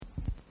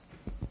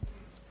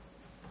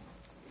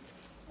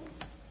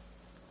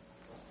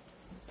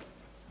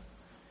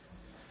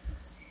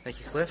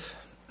Cliff.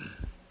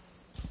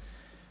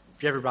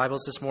 If you have your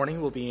Bibles this morning,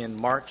 we'll be in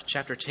Mark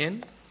chapter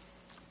 10,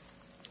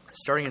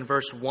 starting in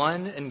verse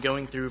 1 and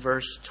going through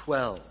verse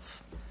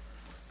 12.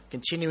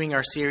 Continuing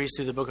our series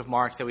through the book of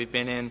Mark that we've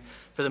been in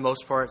for the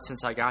most part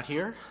since I got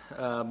here.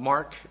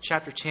 Mark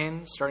chapter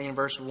 10, starting in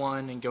verse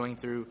 1 and going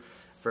through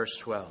verse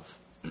 12.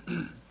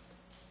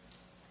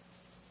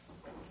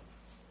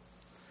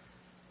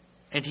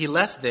 And he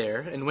left there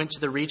and went to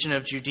the region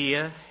of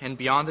Judea and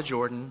beyond the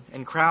Jordan,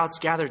 and crowds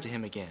gathered to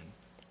him again.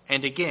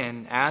 And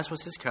again, as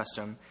was his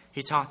custom,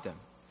 he taught them.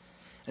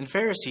 And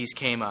Pharisees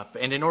came up,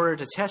 and in order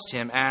to test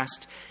him,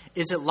 asked,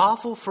 "Is it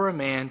lawful for a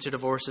man to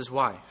divorce his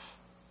wife?"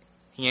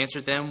 He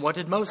answered them, "What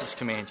did Moses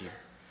command you?"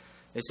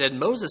 They said,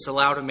 "Moses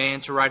allowed a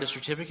man to write a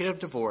certificate of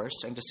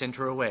divorce and to send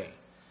her away."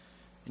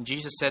 And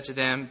Jesus said to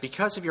them,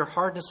 "Because of your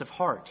hardness of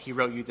heart, he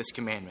wrote you this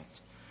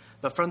commandment.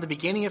 But from the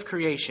beginning of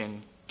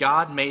creation,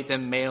 God made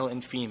them male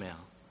and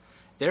female.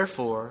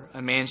 Therefore,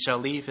 a man shall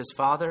leave his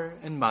father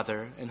and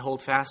mother and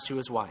hold fast to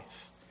his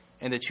wife,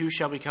 and the two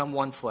shall become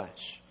one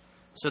flesh.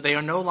 So they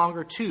are no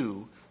longer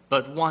two,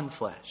 but one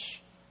flesh.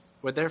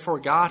 What therefore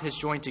God has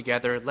joined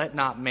together, let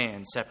not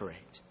man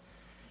separate."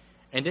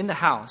 And in the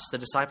house, the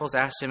disciples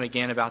asked him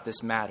again about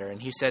this matter,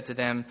 and he said to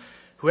them,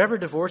 "Whoever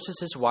divorces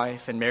his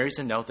wife and marries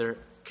another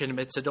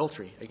commits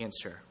adultery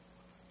against her.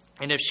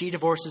 And if she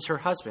divorces her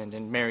husband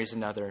and marries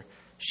another,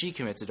 she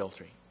commits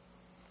adultery."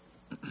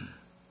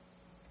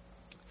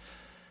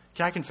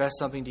 Can I confess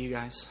something to you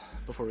guys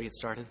before we get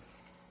started?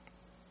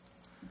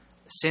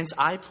 Since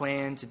I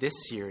planned this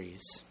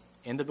series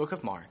in the book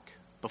of Mark,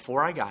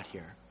 before I got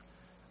here,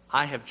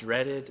 I have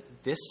dreaded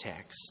this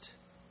text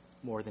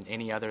more than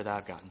any other that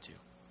I've gotten to.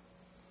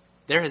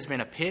 There has been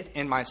a pit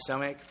in my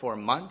stomach for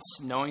months,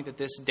 knowing that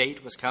this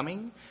date was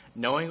coming,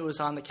 knowing it was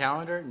on the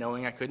calendar,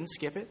 knowing I couldn't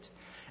skip it.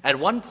 At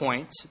one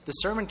point, the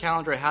sermon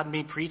calendar had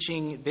me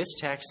preaching this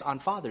text on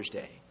Father's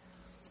Day.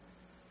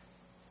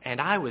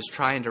 And I was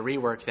trying to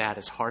rework that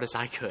as hard as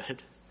I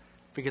could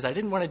because I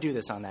didn't want to do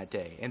this on that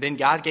day. And then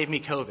God gave me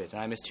COVID, and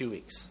I missed 2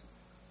 weeks.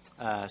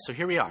 So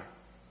here we are,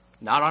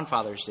 not on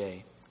Father's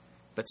Day,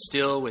 but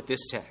still with this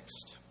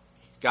text.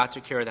 God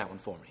took care of that one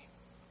for me.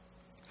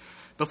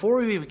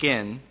 Before we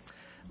begin,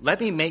 let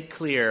me make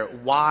clear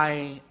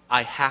why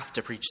I have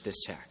to preach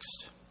this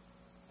text.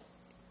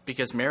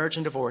 Because marriage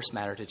and divorce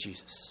matter to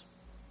Jesus.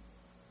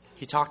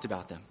 He talked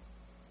about them.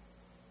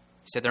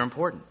 He said they're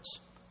important.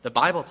 The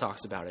Bible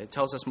talks about it. It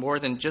tells us more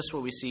than just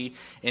what we see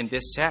in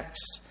this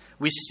text.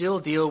 We still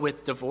deal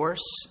with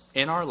divorce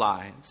in our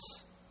lives,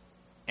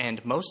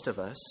 and most of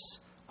us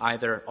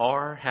either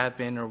are, have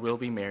been, or will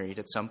be married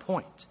at some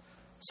point.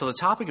 So the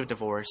topic of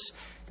divorce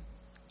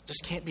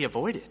just can't be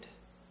avoided.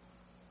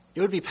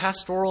 It would be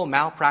pastoral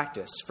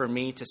malpractice for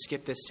me to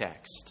skip this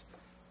text.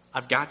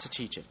 I've got to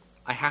teach it.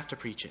 I have to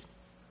preach it.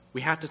 We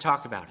have to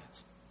talk about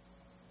it.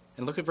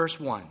 And look at verse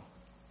 1.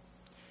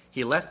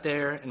 He left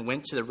there and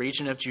went to the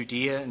region of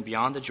Judea and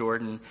beyond the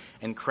Jordan,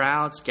 and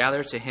crowds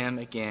gathered to him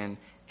again,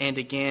 and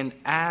again,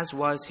 as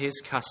was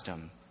his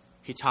custom,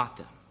 he taught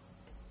them.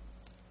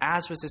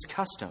 As was his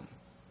custom,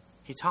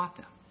 he taught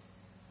them.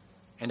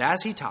 And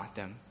as he taught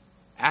them,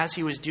 as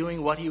he was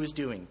doing what he was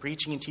doing,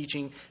 preaching and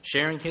teaching,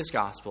 sharing his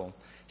gospel,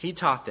 he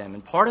taught them.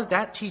 And part of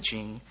that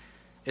teaching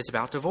is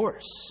about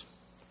divorce.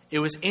 It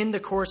was in the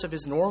course of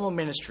his normal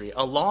ministry,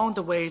 along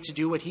the way to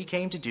do what he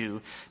came to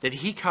do, that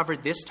he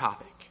covered this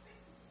topic.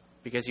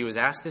 Because he was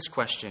asked this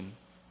question,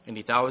 and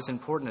he thought it was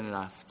important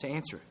enough to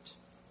answer it.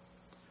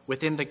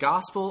 Within the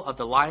gospel of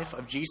the life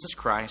of Jesus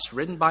Christ,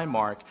 written by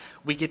Mark,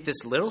 we get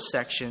this little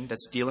section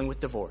that's dealing with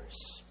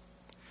divorce.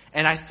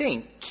 And I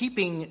think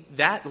keeping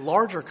that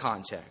larger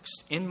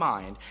context in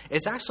mind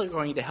is actually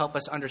going to help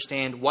us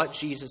understand what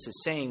Jesus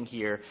is saying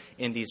here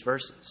in these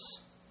verses.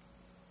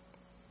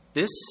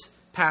 This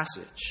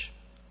passage,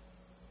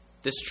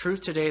 this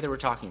truth today that we're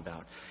talking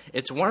about,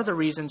 it's one of the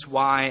reasons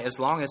why, as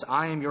long as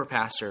I am your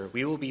pastor,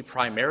 we will be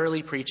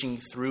primarily preaching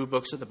through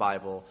books of the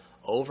Bible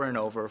over and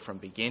over from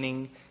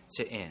beginning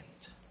to end.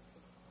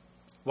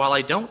 While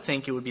I don't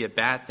think it would be a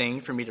bad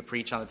thing for me to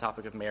preach on the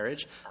topic of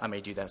marriage, I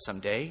may do that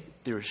someday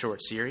through a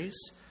short series.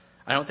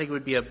 I don't think it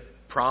would be a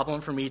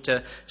problem for me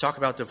to talk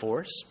about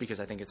divorce because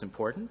I think it's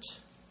important.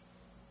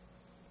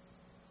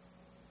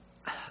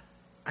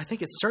 I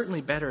think it's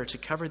certainly better to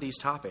cover these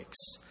topics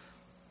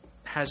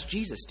as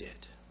Jesus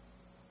did.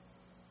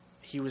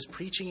 He was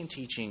preaching and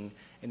teaching,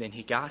 and then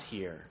he got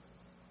here,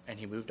 and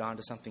he moved on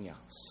to something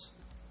else.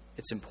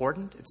 It's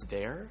important, it's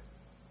there,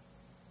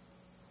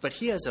 but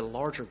he has a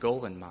larger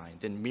goal in mind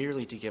than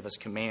merely to give us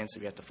commands that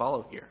we have to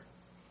follow here.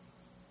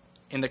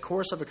 In the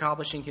course of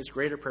accomplishing his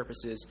greater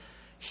purposes,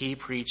 he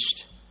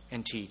preached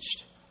and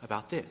taught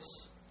about this,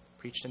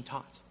 preached and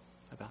taught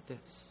about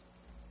this.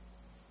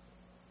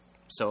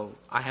 So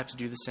I have to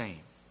do the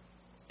same.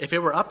 If it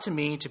were up to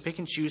me to pick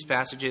and choose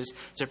passages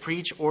to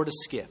preach or to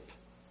skip,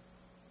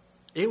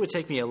 it would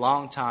take me a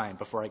long time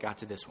before I got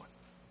to this one.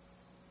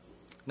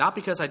 Not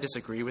because I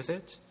disagree with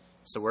it.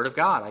 It's the Word of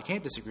God. I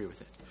can't disagree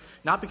with it.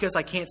 Not because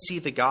I can't see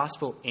the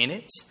gospel in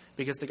it,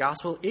 because the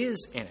gospel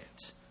is in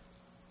it.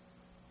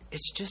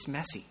 It's just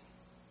messy.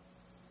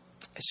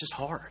 it's just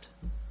hard.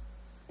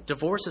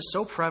 Divorce is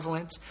so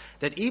prevalent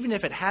that even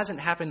if it hasn't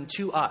happened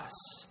to us,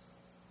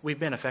 we've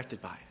been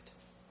affected by it.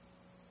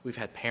 We've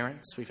had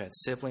parents, we've had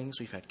siblings,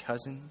 we've had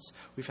cousins,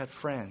 we've had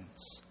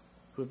friends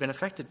who have been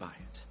affected by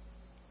it.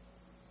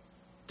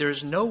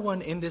 There's no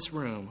one in this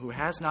room who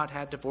has not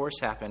had divorce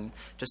happen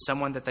to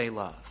someone that they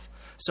love.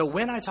 So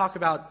when I talk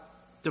about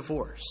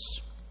divorce,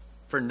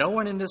 for no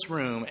one in this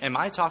room am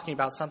I talking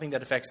about something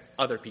that affects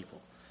other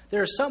people.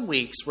 There are some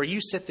weeks where you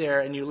sit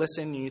there and you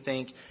listen and you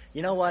think,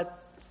 you know what?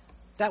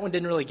 That one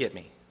didn't really get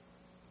me.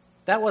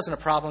 That wasn't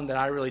a problem that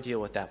I really deal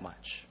with that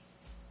much.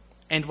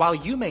 And while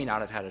you may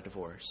not have had a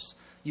divorce,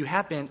 you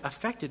have been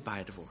affected by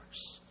a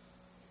divorce.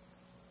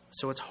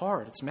 So it's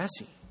hard, it's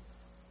messy,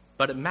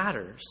 but it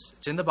matters.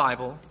 It's in the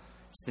Bible.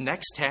 It's the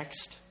next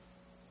text.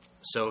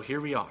 So here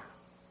we are.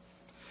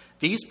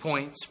 These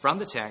points from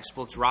the text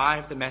will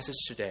drive the message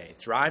today,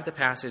 drive the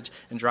passage,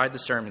 and drive the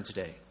sermon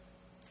today.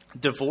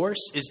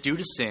 Divorce is due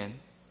to sin.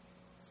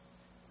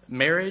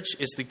 Marriage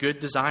is the good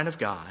design of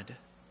God,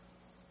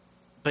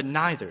 but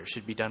neither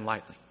should be done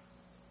lightly.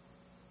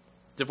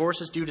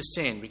 Divorce is due to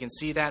sin. We can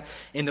see that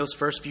in those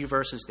first few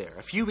verses there.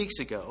 A few weeks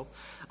ago,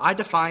 I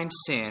defined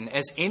sin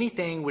as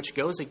anything which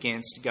goes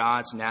against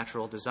God's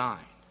natural design.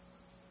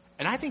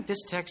 And I think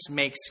this text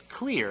makes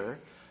clear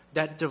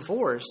that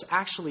divorce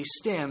actually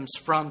stems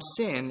from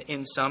sin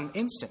in some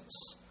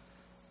instance.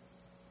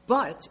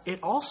 But it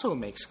also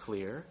makes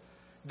clear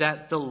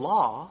that the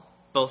law,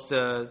 both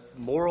the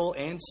moral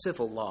and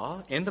civil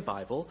law in the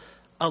Bible,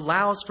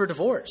 allows for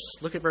divorce.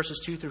 Look at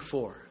verses 2 through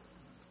 4.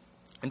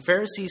 And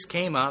Pharisees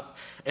came up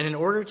and in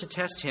order to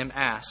test him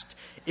asked,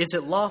 "Is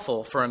it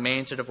lawful for a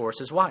man to divorce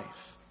his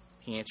wife?"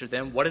 He answered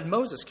them, "What did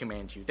Moses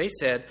command you?" They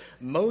said,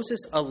 "Moses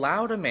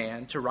allowed a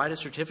man to write a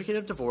certificate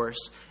of divorce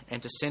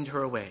and to send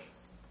her away."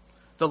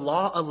 The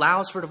law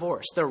allows for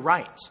divorce. They're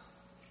right.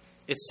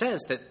 It says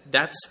that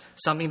that's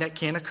something that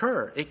can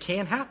occur. It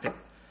can happen.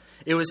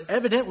 It was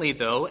evidently,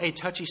 though, a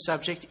touchy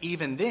subject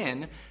even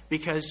then,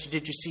 because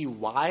did you see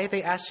why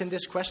they asked him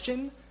this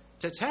question?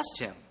 To test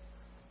him.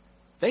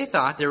 They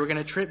thought they were going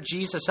to trip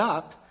Jesus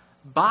up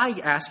by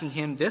asking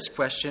him this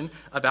question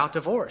about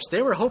divorce.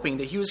 They were hoping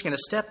that he was going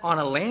to step on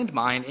a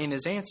landmine in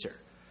his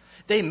answer.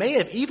 They may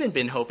have even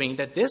been hoping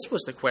that this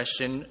was the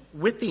question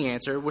with the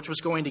answer which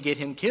was going to get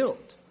him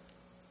killed.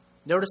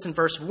 Notice in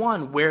verse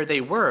 1 where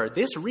they were.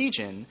 This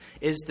region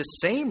is the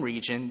same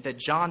region that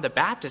John the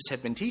Baptist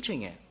had been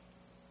teaching in.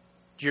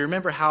 Do you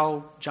remember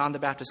how John the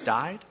Baptist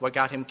died? What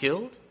got him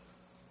killed?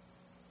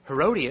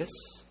 Herodias,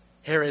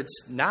 Herod's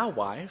now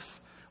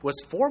wife, was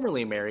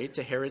formerly married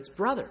to Herod's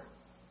brother.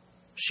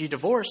 She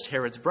divorced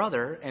Herod's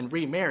brother and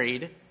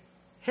remarried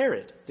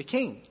Herod, the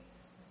king.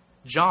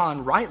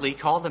 John rightly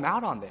called them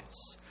out on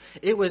this.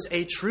 It was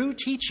a true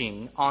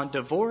teaching on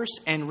divorce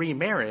and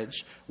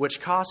remarriage which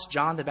cost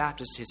John the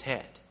Baptist his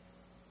head.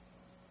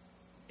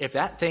 If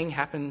that thing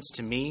happens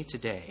to me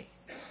today,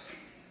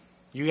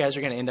 you guys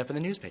are going to end up in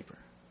the newspaper.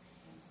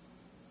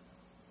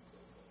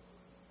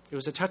 It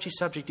was a touchy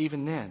subject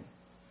even then.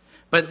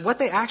 But what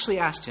they actually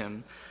asked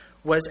him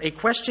was a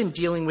question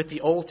dealing with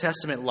the Old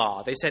Testament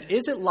law. They said,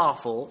 "Is it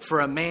lawful for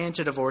a man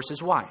to divorce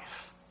his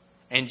wife?"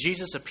 And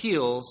Jesus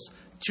appeals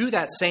to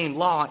that same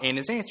law in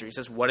his answer. He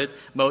says, what did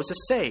Moses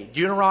say?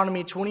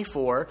 Deuteronomy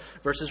 24,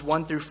 verses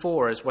 1 through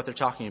 4 is what they're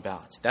talking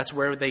about. That's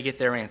where they get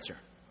their answer.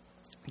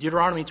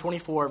 Deuteronomy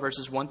 24,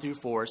 verses 1 through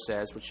 4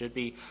 says, which should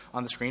be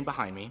on the screen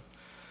behind me,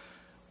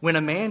 "When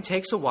a man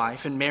takes a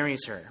wife and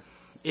marries her,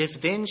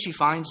 if then she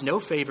finds no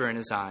favor in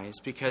his eyes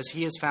because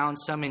he has found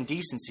some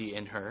indecency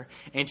in her,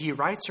 and he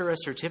writes her a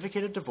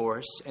certificate of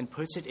divorce and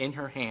puts it in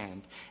her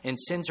hand and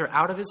sends her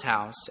out of his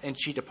house, and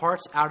she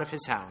departs out of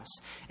his house,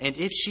 and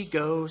if she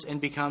goes and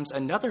becomes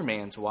another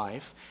man's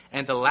wife,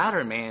 and the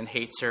latter man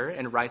hates her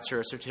and writes her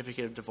a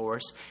certificate of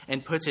divorce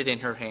and puts it in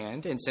her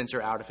hand and sends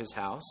her out of his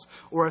house,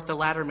 or if the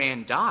latter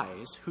man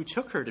dies, who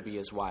took her to be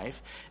his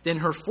wife, then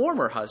her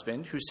former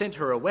husband, who sent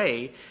her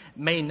away,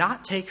 may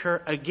not take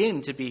her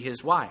again to be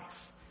his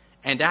wife.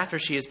 And after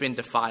she has been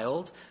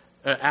defiled,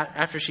 for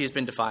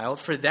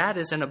that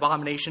is an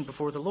abomination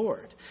before the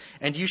Lord.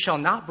 And you shall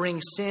not bring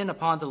sin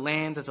upon the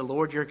land that the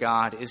Lord your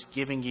God is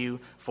giving you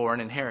for an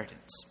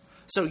inheritance."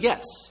 So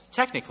yes,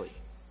 technically,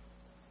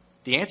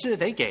 the answer that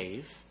they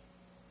gave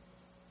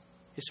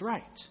is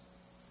right.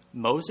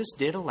 Moses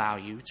did allow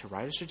you to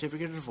write a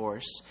certificate of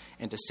divorce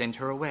and to send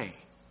her away.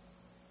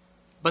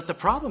 But the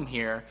problem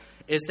here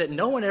is that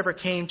no one ever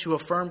came to a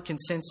firm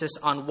consensus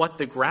on what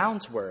the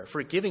grounds were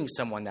for giving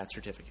someone that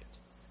certificate.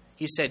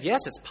 He said,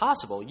 yes, it's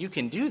possible, you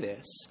can do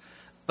this,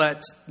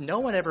 but no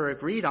one ever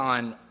agreed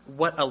on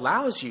what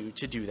allows you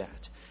to do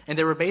that. And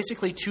there were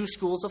basically two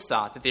schools of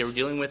thought that they were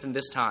dealing with in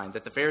this time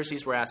that the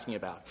Pharisees were asking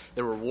about.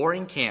 There were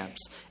warring camps,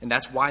 and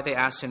that's why they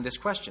asked him this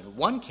question.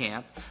 One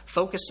camp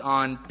focused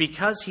on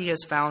because he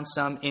has found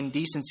some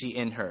indecency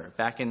in her,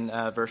 back in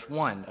verse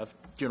 1 of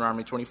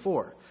Deuteronomy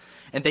 24.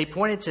 And they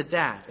pointed to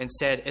that and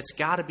said, it's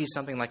got to be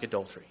something like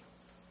adultery.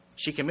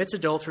 She commits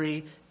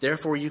adultery,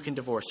 therefore you can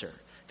divorce her.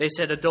 They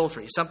said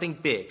adultery, something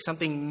big,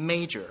 something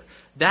major.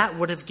 That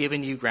would have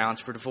given you grounds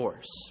for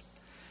divorce.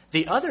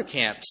 The other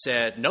camp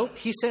said, nope,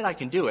 he said I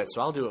can do it,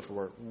 so I'll do it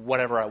for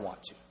whatever I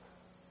want to.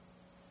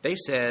 They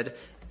said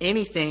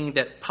anything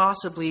that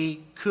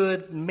possibly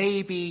could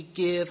maybe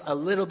give a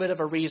little bit of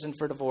a reason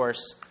for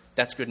divorce,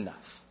 that's good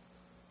enough.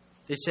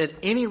 They said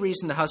any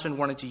reason the husband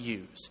wanted to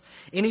use,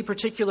 any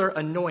particular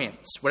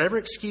annoyance, whatever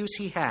excuse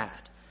he had.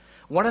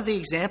 One of the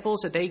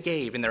examples that they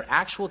gave in their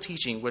actual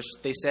teaching was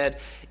they said,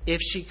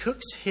 if she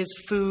cooks his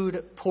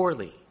food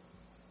poorly,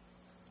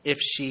 if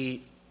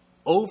she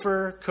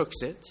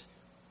overcooks it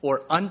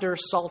or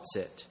undersalts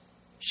it,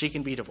 she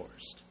can be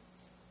divorced.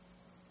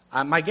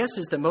 My guess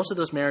is that most of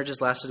those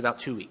marriages lasted about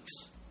 2 weeks.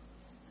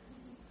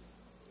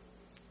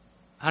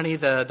 Honey,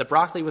 the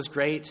broccoli was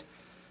great,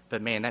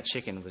 but man, that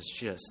chicken was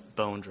just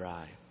bone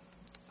dry.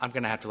 I'm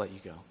going to have to let you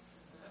go.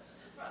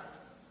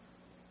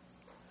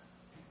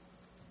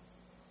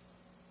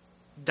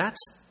 That's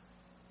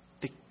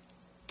the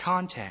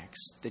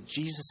context that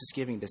Jesus is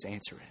giving this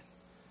answer in.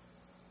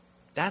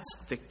 That's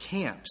the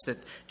camps that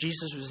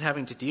Jesus was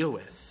having to deal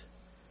with.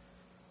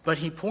 But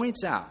he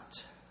points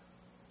out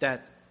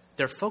that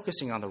they're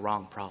focusing on the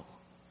wrong problem.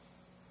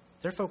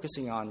 They're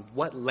focusing on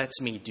what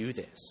lets me do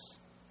this,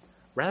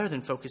 rather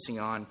than focusing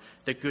on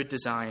the good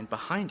design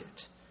behind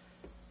it.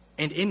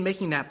 And in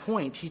making that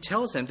point, he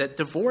tells them that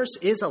divorce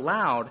is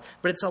allowed,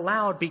 but it's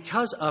allowed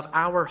because of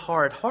our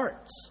hard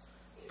hearts.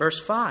 Verse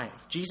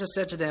 5, Jesus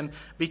said to them,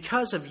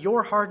 because of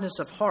your hardness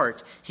of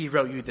heart, he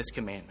wrote you this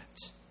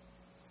commandment.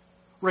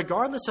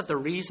 Regardless of the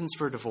reasons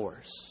for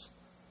divorce,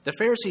 the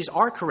Pharisees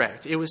are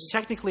correct. It was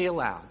technically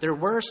allowed. There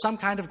were some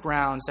kind of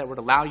grounds that would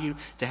allow you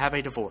to have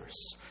a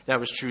divorce. That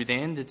was true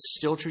then. That's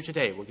still true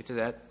today. We'll get to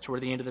that toward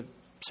the end of the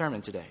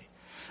sermon today.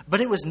 But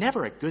it was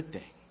never a good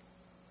thing.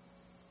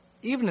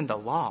 Even in the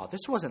law,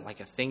 this wasn't like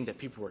a thing that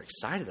people were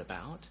excited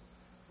about.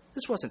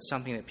 This wasn't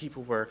something that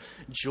people were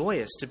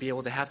joyous to be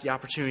able to have the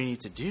opportunity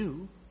to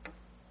do.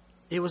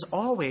 It was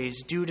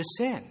always due to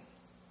sin.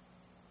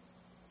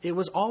 It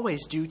was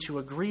always due to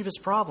a grievous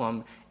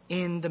problem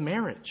in the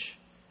marriage.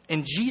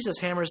 And Jesus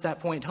hammers that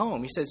point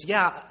home. He says,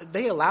 yeah,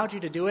 they allowed you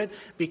to do it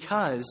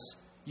because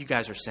you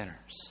guys are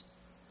sinners.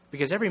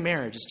 Because every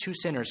marriage is two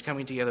sinners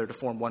coming together to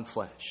form one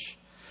flesh.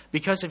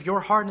 Because of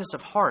your hardness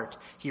of heart,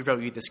 he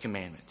wrote you this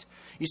commandment.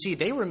 You see,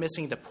 they were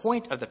missing the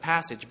point of the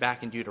passage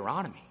back in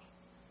Deuteronomy.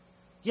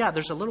 Yeah,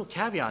 there's a little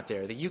caveat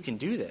there that you can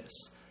do this.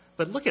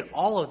 But look at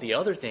all of the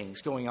other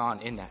things going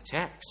on in that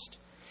text.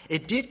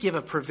 It did give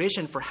a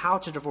provision for how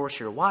to divorce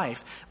your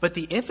wife, but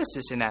the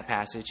emphasis in that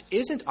passage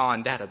isn't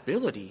on that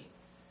ability.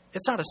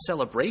 It's not a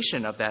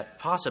celebration of that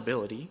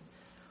possibility.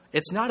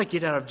 It's not a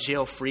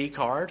get-out-of-jail-free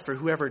card for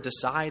whoever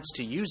decides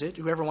to use it,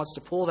 whoever wants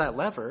to pull that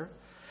lever.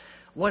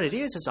 What it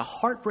is a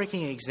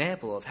heartbreaking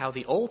example of how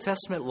the Old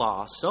Testament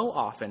law so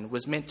often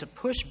was meant to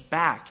push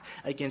back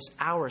against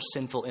our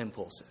sinful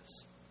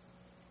impulses,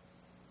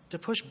 to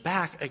push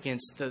back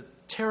against the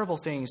terrible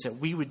things that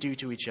we would do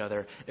to each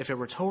other if it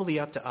were totally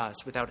up to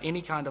us without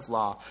any kind of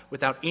law,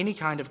 without any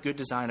kind of good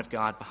design of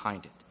God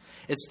behind it.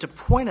 It's to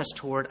point us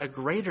toward a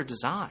greater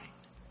design.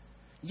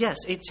 Yes,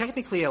 it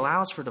technically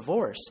allows for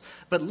divorce,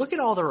 but look at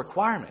all the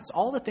requirements,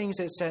 all the things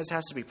it says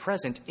has to be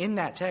present in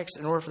that text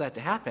in order for that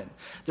to happen.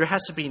 There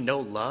has to be no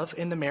love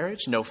in the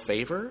marriage, no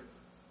favor.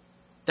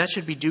 That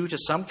should be due to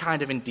some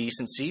kind of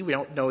indecency. We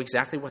don't know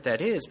exactly what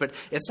that is, but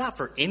it's not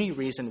for any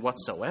reason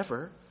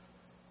whatsoever.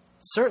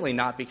 Certainly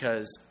not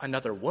because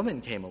another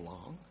woman came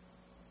along.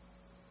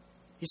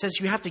 He says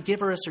you have to give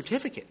her a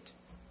certificate.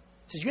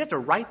 He says you have to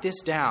write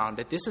this down,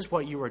 that this is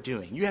what you are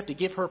doing. You have to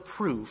give her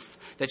proof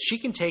that she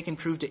can take and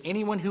prove to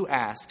anyone who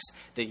asks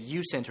that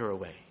you sent her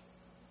away.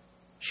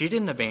 She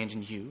didn't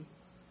abandon you.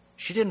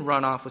 She didn't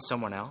run off with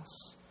someone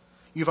else.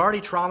 You've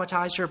already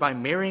traumatized her by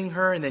marrying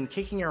her and then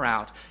kicking her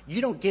out.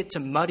 You don't get to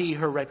muddy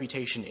her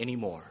reputation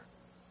anymore.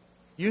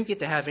 You don't get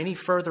to have any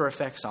further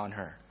effects on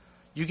her.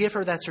 You give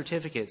her that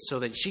certificate so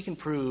that she can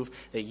prove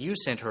that you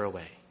sent her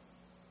away,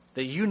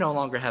 that you no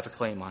longer have a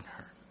claim on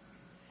her.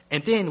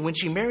 And then when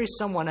she marries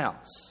someone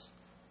else,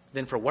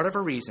 then for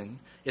whatever reason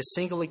is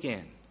single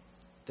again,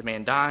 the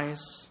man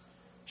dies,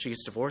 she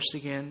gets divorced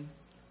again,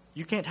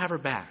 you can't have her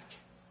back.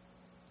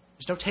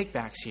 There's no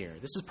takebacks here.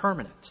 This is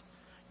permanent.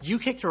 You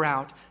kicked her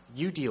out,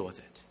 you deal with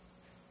it.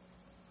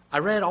 I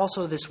read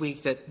also this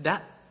week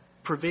that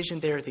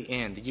provision there at the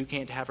end, that you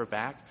can't have her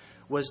back,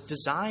 was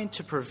designed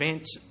to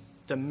prevent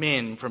the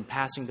men from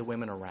passing the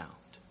women around.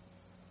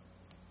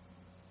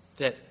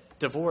 That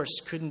divorce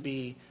couldn't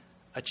be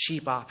a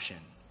cheap option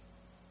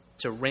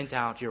to rent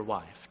out your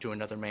wife to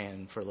another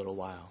man for a little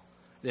while,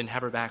 then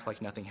have her back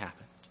like nothing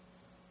happened.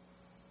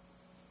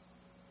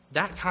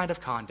 That kind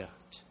of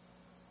conduct,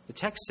 the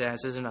text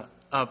says, is an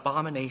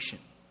abomination.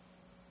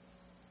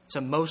 It's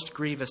a most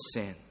grievous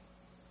sin.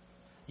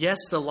 Yes,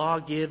 the law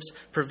gives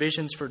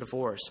provisions for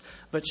divorce,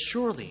 but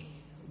surely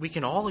we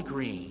can all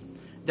agree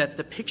that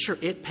the picture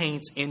it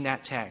paints in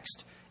that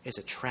text is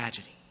a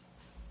tragedy.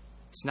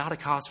 It's not a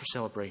cause for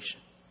celebration.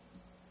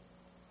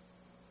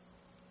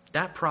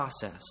 That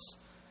process,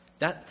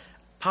 that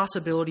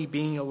possibility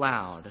being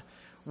allowed,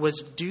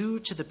 was due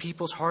to the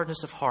people's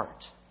hardness of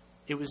heart.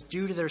 It was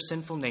due to their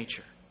sinful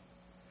nature.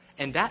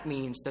 And that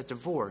means that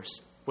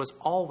divorce was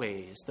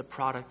always the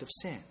product of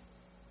sin.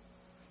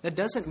 That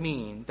doesn't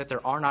mean that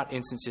there are not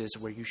instances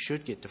where you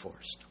should get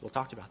divorced. We'll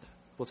talk about that.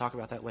 We'll talk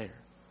about that later.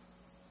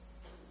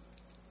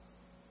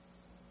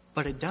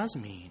 But it does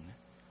mean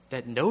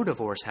that no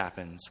divorce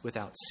happens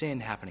without sin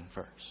happening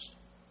first.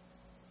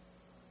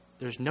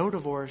 There's no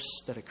divorce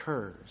that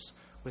occurs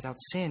without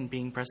sin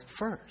being present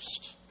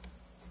first.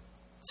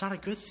 It's not a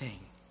good thing.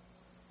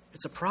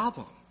 It's a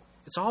problem.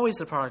 It's always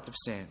the product of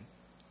sin.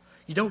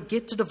 You don't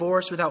get to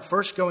divorce without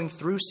first going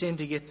through sin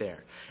to get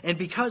there. And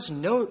because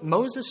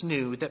Moses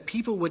knew that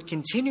people would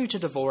continue to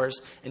divorce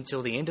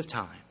until the end of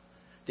time,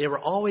 they were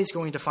always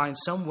going to find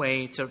some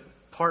way to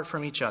part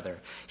from each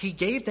other. He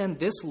gave them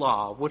this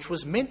law, which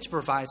was meant to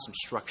provide some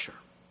structure,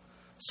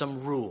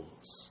 some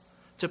rules,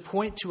 to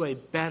point to a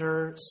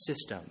better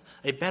system,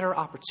 a better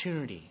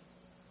opportunity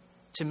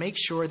to make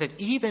sure that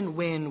even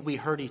when we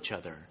hurt each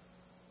other,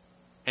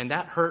 and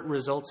that hurt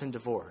results in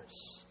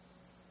divorce,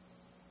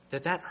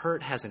 that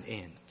hurt has an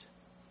end.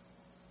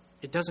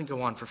 It doesn't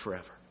go on for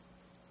forever.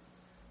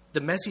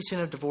 The messy sin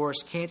of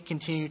divorce can't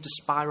continue to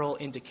spiral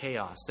into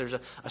chaos. There's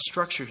a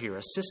structure here,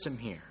 a system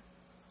here.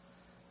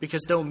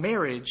 Because though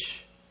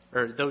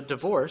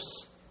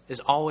divorce is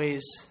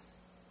always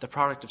the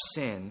product of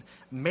sin,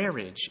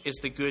 marriage is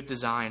the good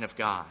design of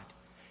God.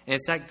 And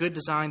it's that good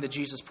design that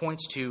Jesus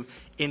points to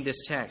in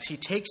this text. He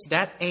takes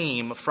that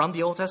aim from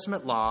the Old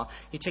Testament law,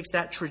 he takes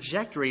that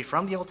trajectory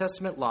from the Old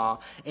Testament law,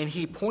 and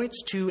he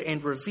points to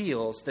and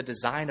reveals the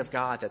design of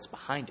God that's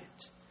behind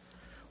it.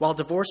 While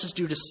divorce is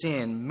due to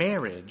sin,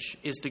 marriage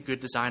is the good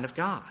design of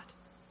God.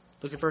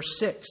 Look at verse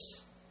 6.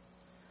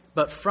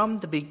 But from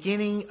the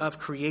beginning of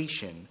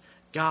creation,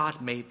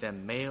 God made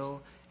them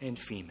male and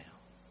female.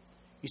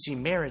 You see,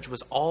 marriage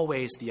was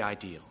always the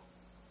ideal.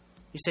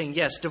 He's saying,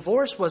 yes,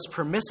 divorce was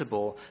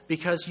permissible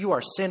because you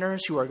are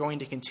sinners who are going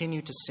to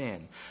continue to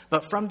sin.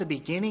 But from the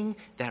beginning,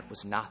 that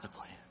was not the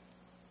plan.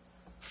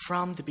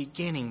 From the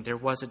beginning, there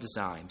was a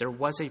design. There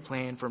was a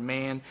plan for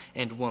man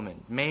and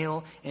woman,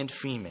 male and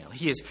female.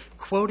 He is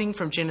quoting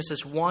from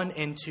Genesis 1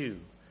 and 2,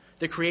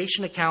 the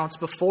creation accounts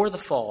before the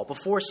fall,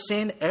 before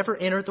sin ever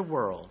entered the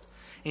world.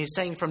 And he's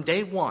saying from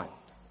day 1,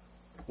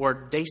 or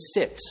day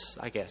 6,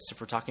 I guess, if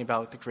we're talking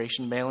about the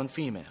creation male and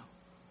female,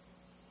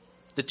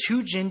 the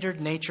two-gendered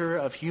nature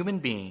of human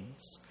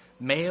beings,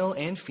 male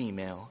and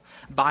female,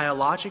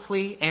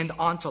 biologically and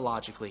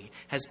ontologically,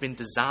 has been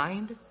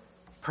designed,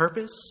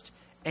 purposed,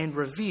 and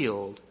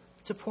revealed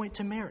to point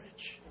to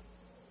marriage.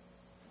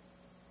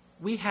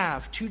 We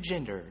have two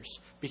genders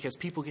because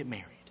people get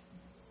married.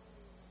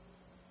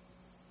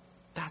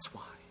 That's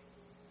why.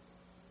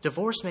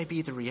 Divorce may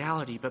be the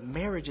reality, but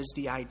marriage is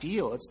the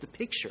ideal. It's the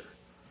picture.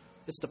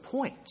 It's the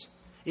point.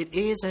 It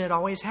is and it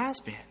always has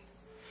been.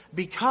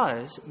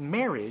 Because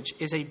marriage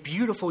is a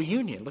beautiful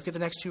union. Look at the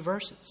next two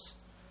verses.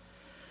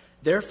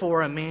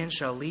 Therefore, a man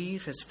shall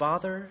leave his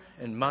father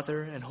and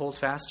mother and hold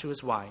fast to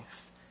his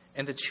wife,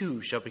 and the two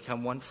shall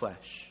become one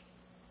flesh.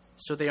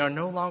 So they are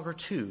no longer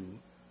two,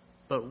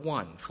 but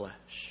one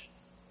flesh.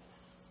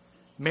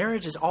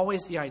 Marriage is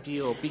always the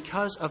ideal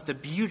because of the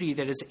beauty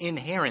that is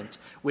inherent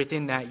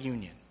within that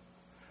union.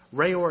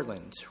 Ray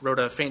Ortlund wrote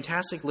a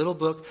fantastic little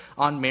book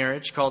on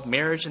marriage called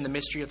Marriage and the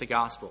Mystery of the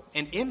Gospel.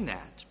 And in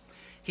that,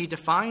 he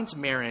defines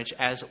marriage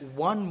as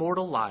one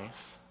mortal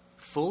life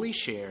fully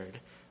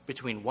shared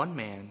between one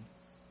man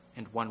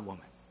and one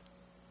woman.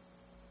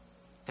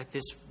 That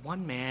this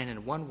one man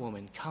and one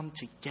woman come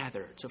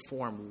together to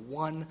form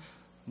one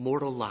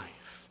mortal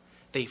life.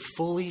 They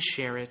fully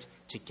share it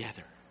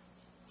together.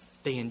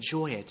 They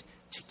enjoy it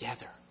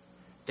together.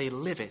 They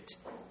live it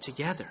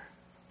together.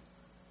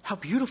 How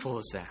beautiful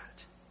is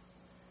that?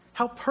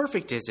 How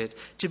perfect is it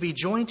to be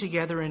joined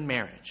together in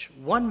marriage?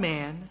 One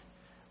man,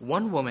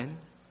 one woman,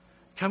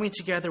 coming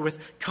together with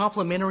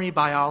complementary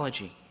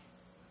biology,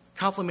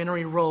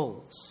 complementary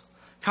roles,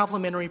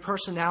 complementary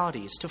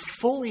personalities to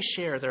fully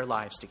share their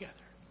lives together.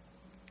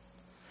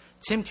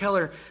 Tim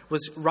Keller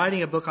was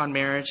writing a book on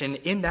marriage, and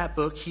in that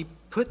book, he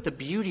put the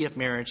beauty of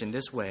marriage in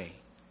this way.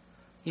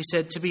 He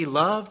said, to be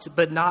loved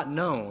but not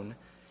known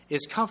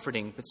is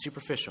comforting but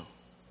superficial.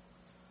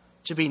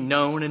 To be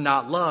known and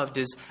not loved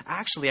is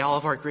actually all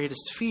of our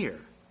greatest fear.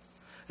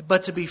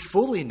 But to be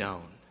fully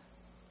known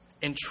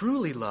and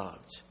truly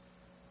loved,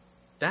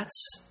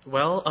 that's,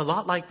 well, a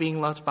lot like being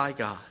loved by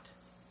God.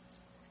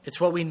 It's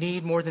what we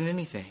need more than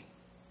anything.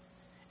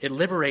 It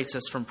liberates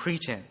us from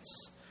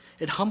pretense.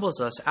 It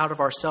humbles us out of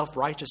our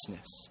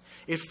self-righteousness.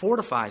 It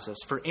fortifies us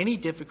for any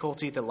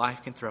difficulty that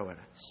life can throw at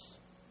us.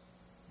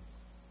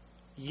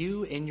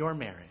 You in your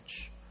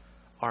marriage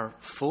are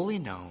fully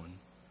known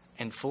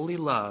and fully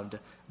loved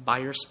by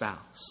your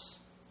spouse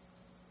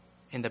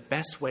in the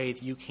best way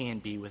that you can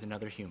be with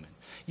another human.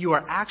 You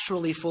are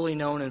actually fully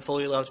known and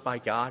fully loved by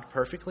God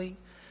perfectly,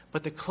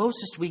 but the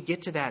closest we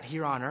get to that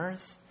here on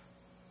earth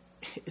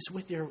is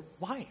with your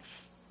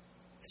wife.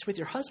 It's with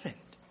your husband.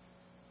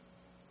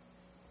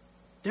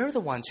 They're the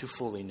ones who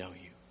fully know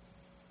you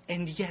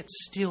and yet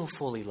still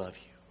fully love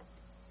you.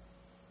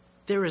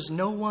 There is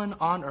no one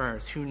on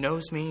earth who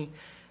knows me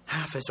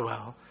half as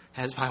well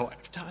as my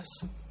wife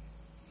does.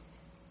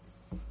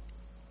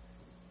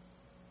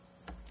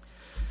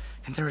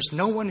 And there is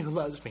no one who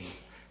loves me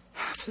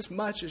half as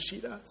much as she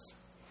does.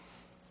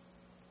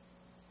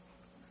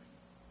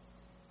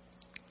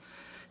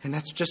 And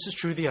that's just as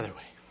true the other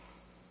way.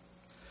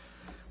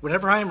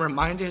 Whenever I am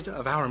reminded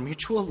of our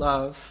mutual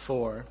love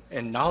for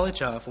and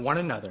knowledge of one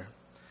another,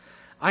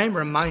 I am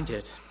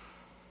reminded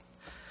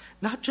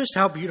not just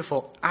how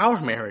beautiful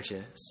our marriage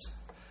is,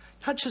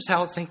 not just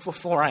how thankful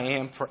for I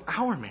am for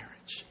our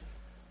marriage,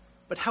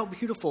 but how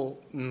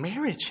beautiful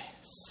marriage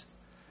is.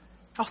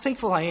 How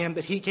thankful I am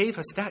that he gave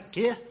us that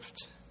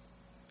gift.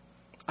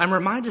 I'm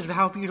reminded of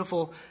how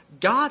beautiful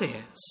God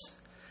is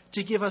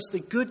to give us the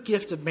good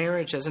gift of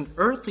marriage as an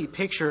earthly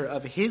picture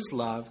of his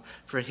love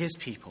for his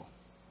people.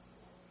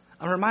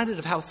 I'm reminded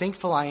of how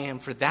thankful I am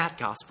for that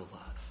gospel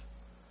love.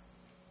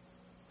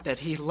 That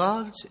he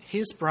loved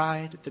his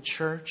bride, the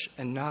church,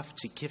 enough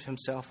to give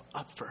himself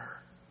up for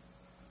her.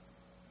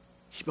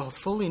 He both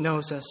fully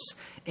knows us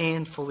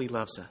and fully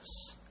loves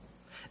us.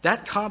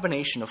 That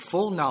combination of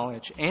full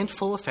knowledge and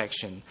full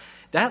affection,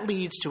 that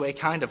leads to a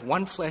kind of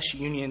one flesh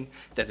union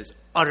that is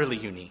utterly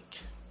unique.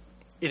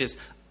 It is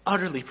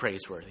utterly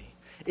praiseworthy.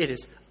 It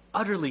is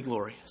utterly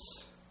glorious.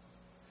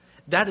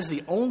 That is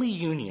the only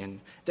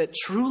union that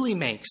truly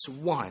makes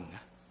one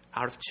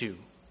out of two.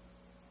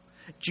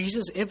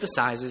 Jesus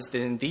emphasizes that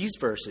in these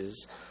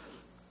verses,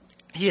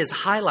 he is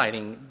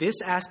highlighting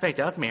this aspect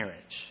of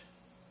marriage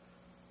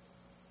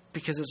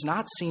because it's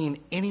not seen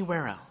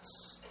anywhere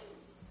else.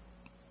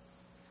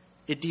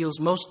 It deals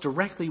most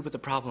directly with the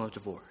problem of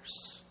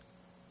divorce.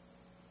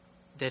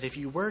 That if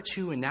you were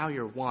two and now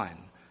you're one,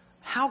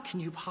 how can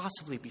you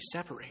possibly be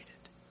separated?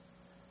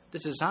 The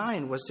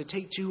design was to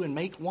take two and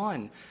make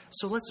one.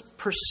 So let's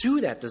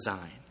pursue that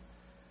design.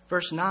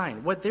 Verse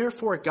 9, what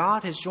therefore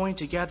God has joined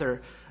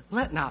together,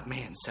 let not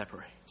man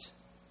separate.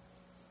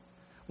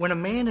 When a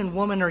man and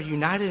woman are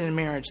united in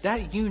marriage,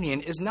 that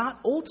union is not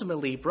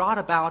ultimately brought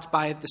about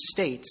by the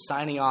state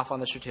signing off on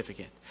the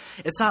certificate.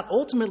 It's not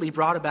ultimately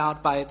brought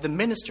about by the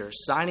minister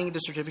signing the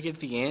certificate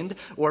at the end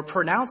or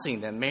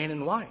pronouncing them man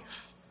and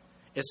wife.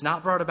 It's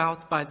not brought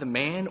about by the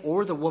man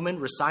or the woman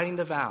reciting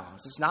the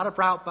vows. It's not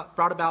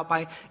brought about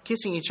by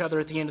kissing each other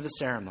at the end of the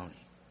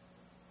ceremony.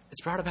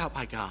 It's brought about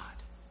by God.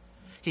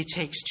 He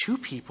takes two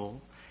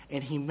people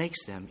and he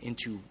makes them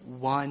into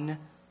one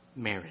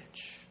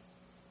marriage.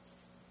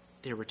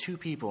 There were two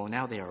people, and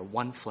now they are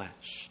one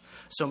flesh.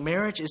 So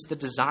marriage is the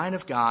design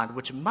of God,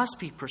 which must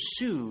be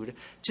pursued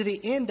to the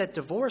end that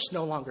divorce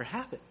no longer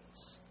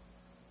happens.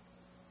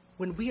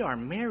 When we are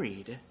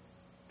married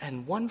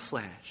and one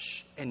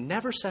flesh and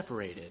never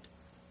separated,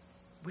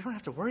 we don't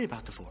have to worry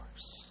about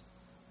divorce.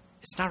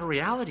 It's not a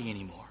reality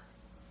anymore.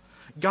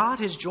 God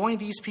has joined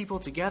these people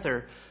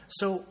together,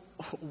 so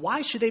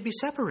why should they be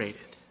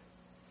separated?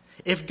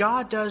 If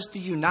God does the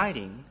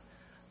uniting,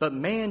 but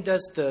man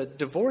does the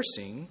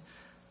divorcing,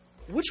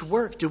 which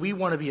work do we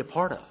want to be a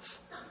part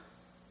of?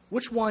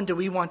 Which one do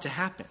we want to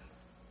happen?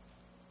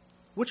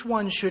 Which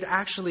one should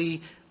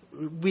actually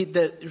be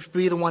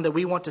the one that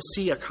we want to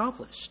see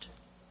accomplished?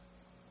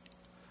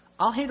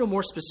 I'll handle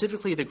more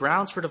specifically the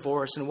grounds for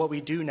divorce and what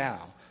we do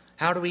now.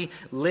 How do we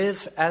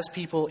live as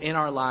people in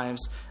our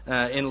lives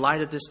in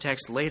light of this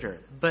text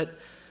later? But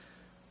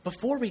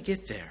before we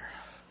get there,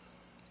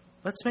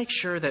 let's make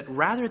sure that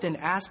rather than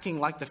asking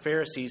like the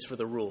Pharisees for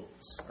the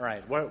rules, all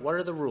right, what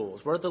are the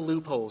rules? What are the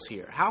loopholes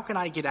here? How can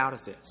I get out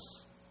of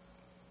this?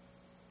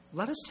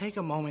 Let us take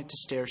a moment to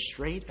stare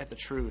straight at the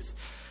truth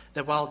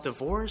that while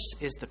divorce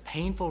is the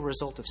painful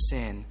result of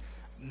sin,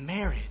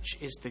 marriage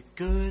is the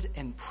good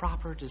and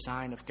proper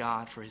design of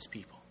God for his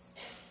people.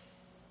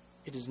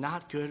 It is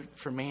not good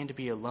for man to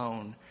be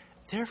alone.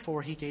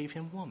 Therefore, he gave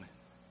him woman.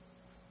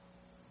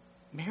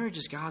 Marriage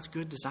is God's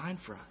good design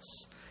for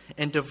us.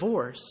 And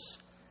divorce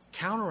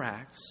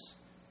counteracts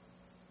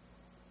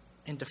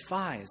and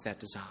defies that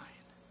design.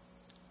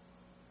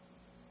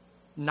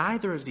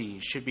 Neither of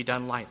these should be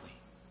done lightly.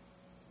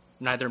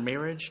 Neither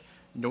marriage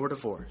nor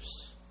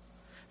divorce.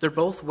 They're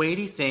both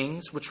weighty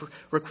things which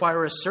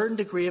require a certain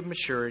degree of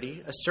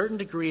maturity, a certain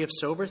degree of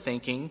sober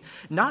thinking,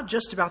 not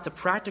just about the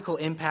practical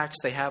impacts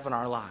they have on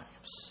our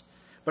lives,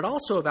 but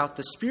also about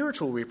the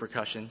spiritual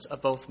repercussions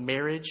of both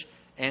marriage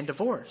and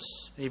divorce,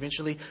 and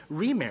eventually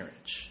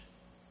remarriage.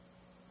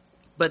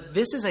 But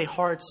this is a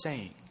hard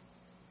saying.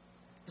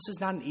 This is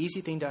not an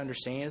easy thing to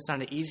understand. It's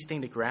not an easy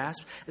thing to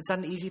grasp. It's not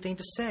an easy thing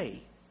to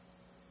say.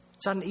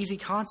 It's not an easy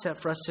concept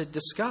for us to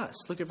discuss.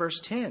 Look at verse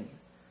 10.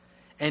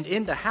 And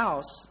in the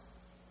house,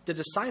 the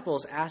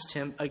disciples asked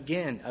him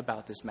again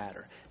about this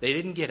matter. They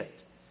didn't get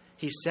it.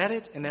 He said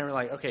it, and they were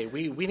like, okay,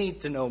 we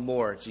need to know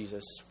more,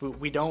 Jesus.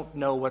 We don't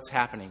know what's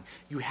happening.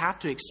 You have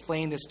to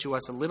explain this to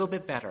us a little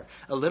bit better,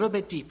 a little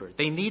bit deeper.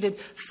 They needed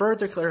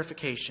further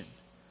clarification.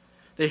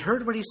 They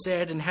heard what he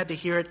said and had to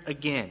hear it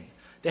again.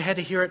 They had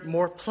to hear it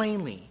more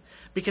plainly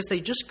because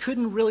they just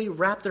couldn't really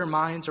wrap their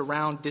minds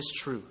around this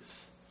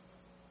truth.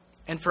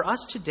 And for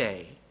us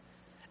today,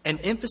 an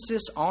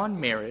emphasis on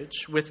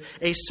marriage with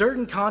a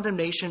certain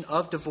condemnation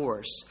of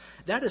divorce,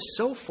 that is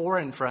so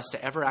foreign for us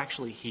to ever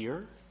actually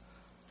hear,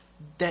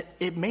 that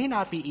it may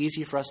not be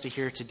easy for us to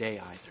hear today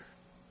either.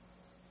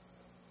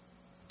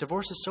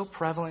 Divorce is so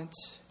prevalent.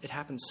 It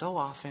happens so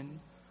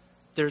often.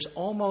 There's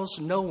almost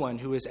no one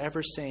who is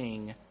ever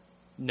saying,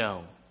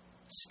 no,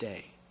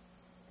 stay.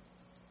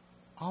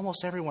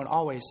 Almost everyone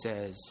always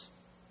says,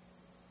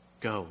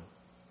 go,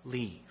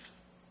 leave.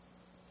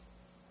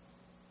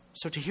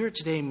 So to hear it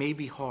today may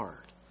be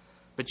hard,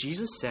 but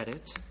Jesus said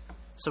it,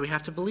 so we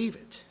have to believe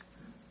it.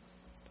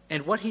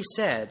 And what he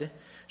said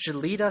should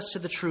lead us to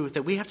the truth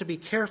that we have to be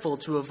careful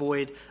to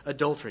avoid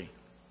adultery.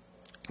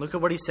 Look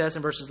at what he says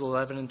in verses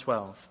 11 and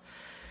 12.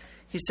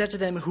 He said to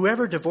them,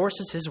 whoever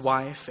divorces his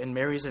wife and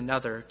marries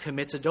another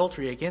commits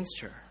adultery against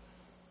her.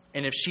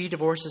 And if she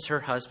divorces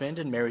her husband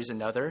and marries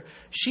another,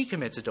 she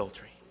commits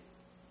adultery.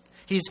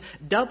 He's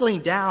doubling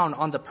down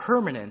on the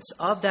permanence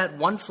of that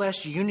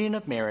one-flesh union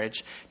of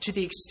marriage to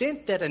the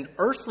extent that an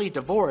earthly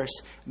divorce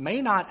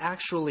may not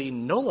actually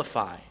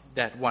nullify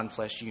that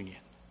one-flesh union.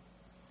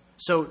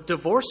 So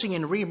divorcing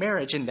and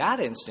remarriage in that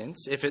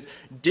instance, if it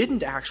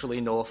didn't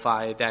actually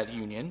nullify that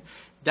union,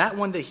 that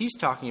one that he's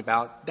talking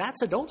about,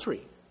 that's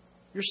adultery.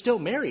 You're still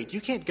married. You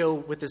can't go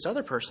with this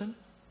other person.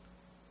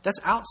 That's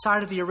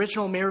outside of the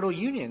original marital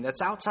union.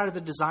 That's outside of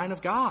the design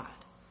of God.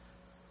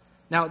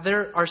 Now,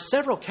 there are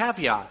several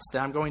caveats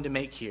that I'm going to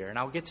make here, and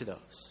I'll get to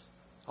those.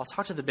 I'll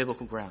talk to the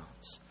biblical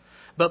grounds.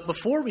 But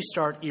before we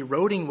start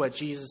eroding what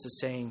Jesus is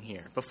saying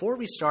here, before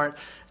we start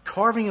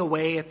carving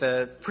away at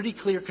the pretty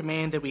clear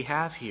command that we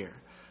have here,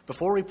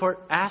 before we put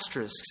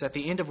asterisks at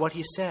the end of what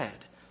he said,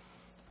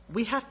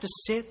 we have to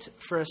sit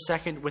for a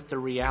second with the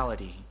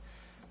reality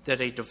that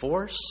a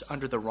divorce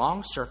under the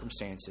wrong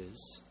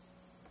circumstances,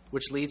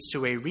 which leads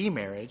to a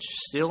remarriage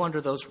still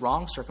under those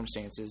wrong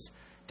circumstances,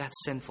 that's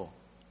sinful.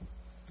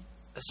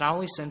 It's not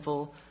only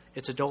sinful,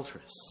 it's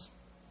adulterous.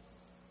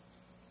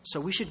 So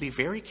we should be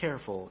very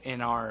careful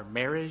in our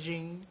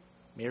marrying,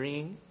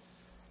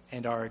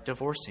 and our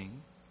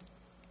divorcing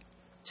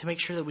to make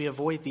sure that we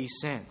avoid these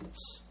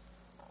sins.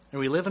 And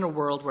we live in a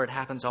world where it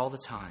happens all the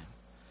time.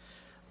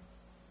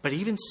 But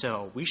even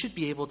so, we should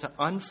be able to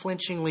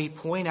unflinchingly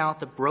point out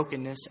the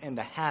brokenness and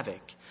the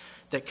havoc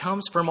that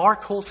comes from our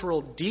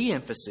cultural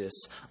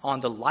de-emphasis on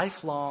the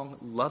lifelong,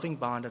 loving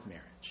bond of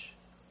marriage.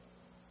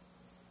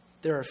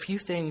 There are few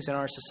things in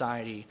our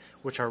society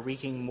which are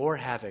wreaking more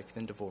havoc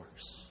than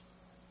divorce.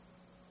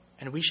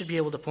 And we should be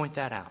able to point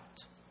that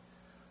out,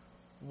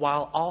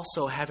 while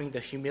also having the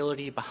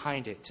humility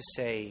behind it to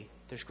say,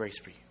 there's grace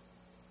for you.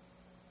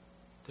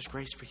 There's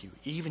grace for you,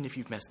 even if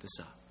you've messed this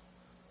up.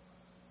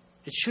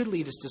 It should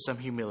lead us to some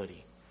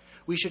humility.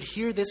 We should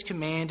hear this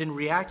command and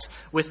react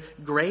with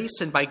grace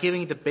and by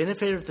giving the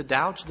benefit of the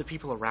doubt to the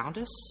people around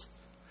us.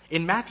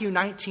 In Matthew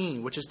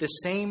 19, which is the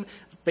same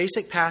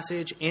basic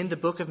passage in the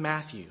book of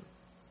Matthew,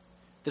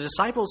 the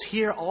disciples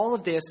hear all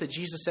of this that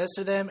Jesus says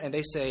to them, and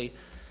they say,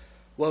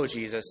 whoa,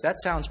 Jesus, that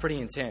sounds pretty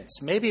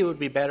intense. Maybe it would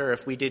be better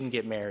if we didn't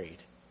get married.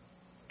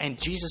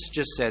 And Jesus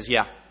just says,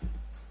 yeah.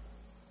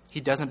 He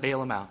doesn't bail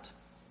them out.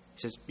 He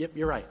says, yep,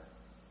 you're right.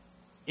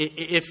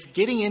 If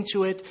getting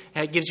into it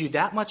gives you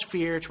that much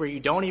fear to where you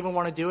don't even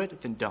want to do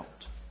it, then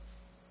don't.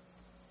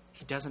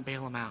 He doesn't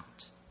bail them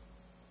out.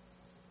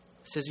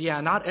 He says,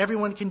 yeah, not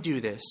everyone can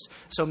do this,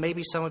 so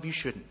maybe some of you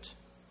shouldn't.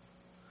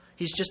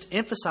 He's just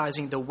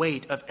emphasizing the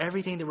weight of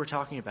everything that we're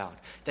talking about,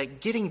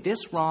 that getting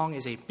this wrong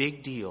is a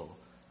big deal.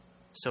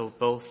 So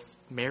both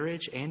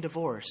marriage and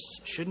divorce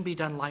shouldn't be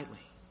done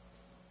lightly.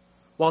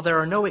 While there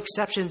are no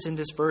exceptions in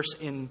this verse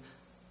in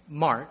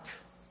Mark,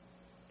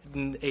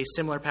 in a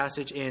similar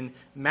passage in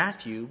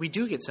Matthew, we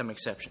do get some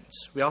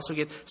exceptions. We also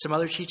get some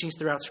other teachings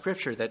throughout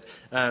Scripture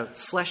that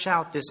flesh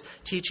out this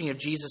teaching of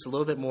Jesus a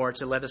little bit more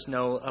to let us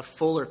know a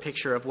fuller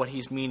picture of what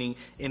he's meaning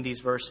in these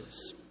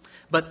verses.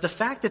 But the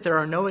fact that there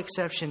are no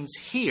exceptions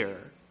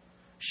here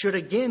should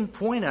again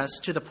point us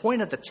to the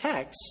point of the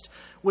text,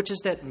 which is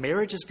that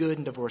marriage is good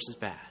and divorce is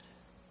bad.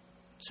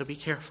 So be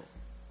careful.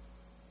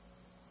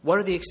 What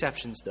are the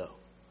exceptions, though?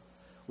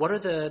 What are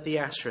the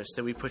asterisks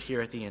that we put here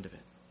at the end of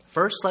it?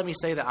 First, let me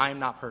say that I am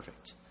not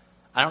perfect.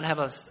 I don't have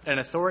an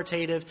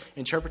authoritative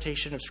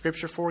interpretation of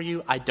Scripture for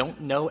you. I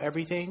don't know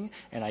everything,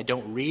 and I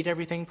don't read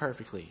everything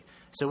perfectly.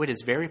 So it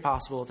is very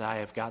possible that I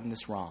have gotten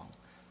this wrong.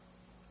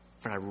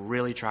 But I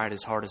really tried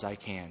as hard as I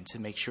can to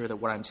make sure that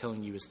what I'm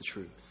telling you is the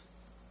truth.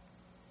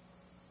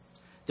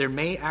 There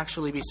may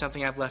actually be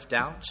something I've left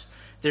out.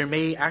 There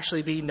may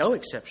actually be no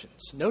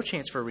exceptions, no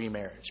chance for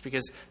remarriage,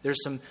 because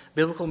there's some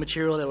biblical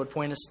material that would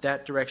point us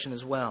that direction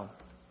as well.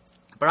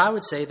 But I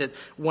would say that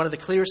one of the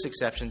clearest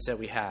exceptions that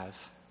we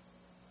have,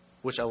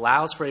 which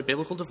allows for a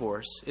biblical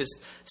divorce, is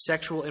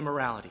sexual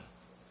immorality.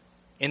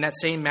 In that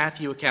same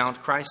Matthew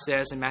account, Christ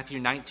says in Matthew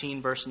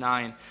 19, verse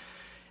 9,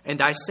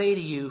 "And I say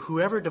to you,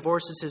 whoever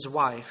divorces his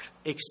wife,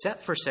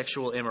 except for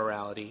sexual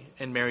immorality,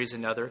 and marries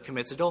another,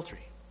 commits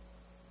adultery."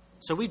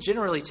 So we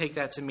generally take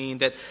that to mean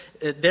that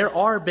there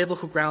are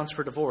biblical grounds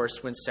for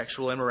divorce when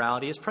sexual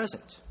immorality is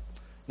present.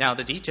 Now,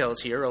 the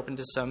details here are open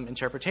to some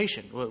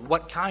interpretation.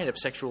 What kind of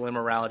sexual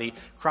immorality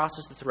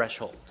crosses the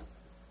threshold?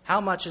 How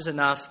much is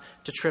enough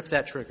to trip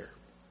that trigger?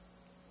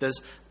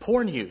 Does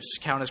porn use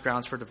count as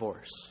grounds for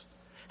divorce?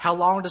 How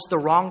long does the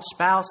wrong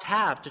spouse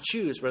have to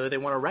choose whether they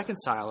want to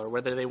reconcile or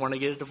whether they want to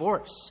get a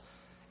divorce?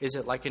 Is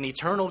it like an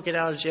eternal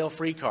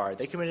get-out-of-jail-free card?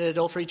 They committed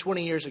adultery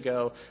 20 years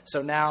ago,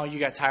 so now you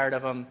got tired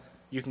of them,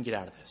 you can get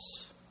out of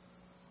this.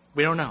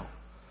 We don't know.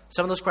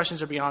 Some of those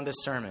questions are beyond this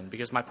sermon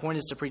because my point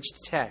is to preach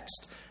the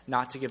text,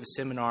 not to give a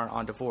seminar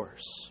on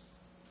divorce.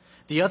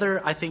 The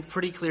other, I think,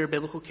 pretty clear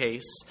biblical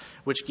case,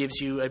 which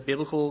gives you a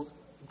biblical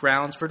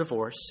grounds for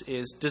divorce,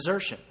 is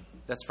desertion.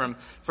 That's from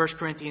 1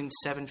 Corinthians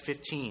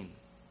 7:15.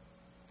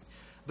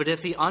 But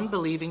if the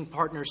unbelieving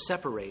partner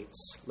separates,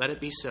 let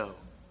it be so.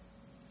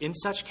 In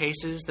such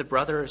cases, the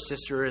brother or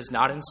sister is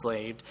not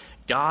enslaved.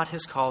 God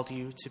has called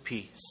you to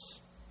peace.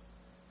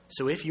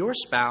 So if your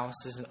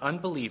spouse is an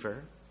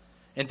unbeliever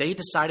and they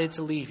decided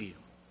to leave you,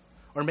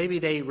 or maybe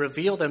they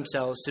reveal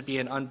themselves to be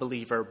an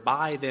unbeliever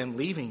by them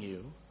leaving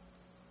you,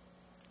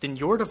 then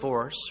your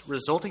divorce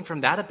resulting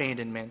from that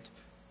abandonment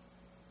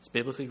is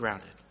biblically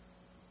grounded.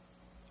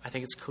 I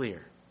think it's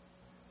clear.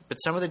 But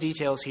some of the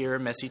details here are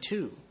messy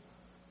too.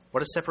 What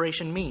does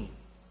separation mean?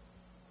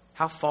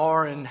 How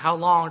far and how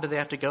long do they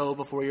have to go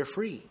before you're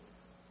free?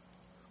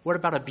 What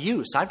about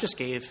abuse? I've just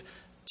gave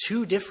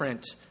 2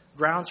 different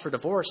grounds for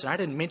divorce, and I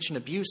didn't mention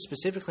abuse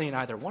specifically in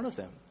either one of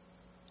them.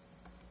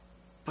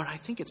 But I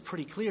think it's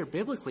pretty clear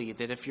biblically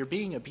that if you're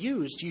being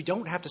abused, you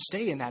don't have to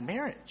stay in that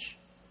marriage.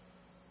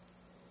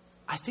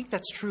 I think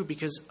that's true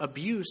because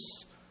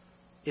abuse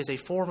is a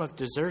form of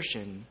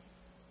desertion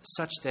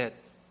such that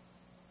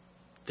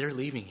they're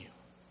leaving you.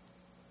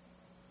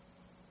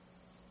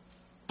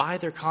 By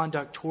their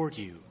conduct toward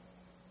you,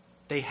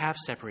 they have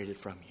separated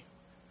from you.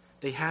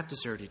 They have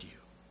deserted you.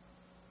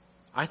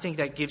 I think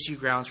that gives you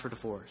grounds for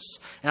divorce.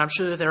 And I'm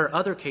sure that there are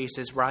other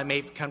cases where I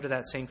may come to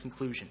that same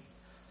conclusion.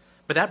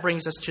 But that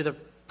brings us to the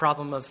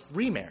problem of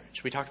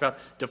remarriage. We talked about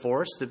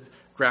divorce, the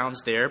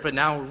grounds there, but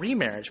now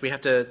remarriage we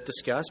have to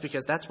discuss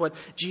because that's what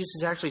Jesus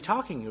is actually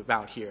talking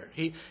about here.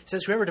 He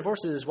says whoever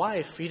divorces his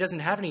wife, he doesn't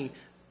have any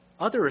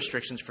other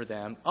restrictions for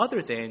them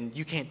other than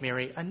you can't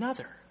marry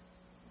another.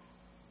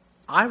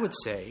 I would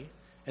say,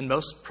 and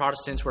most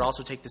Protestants would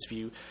also take this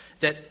view,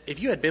 that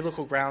if you had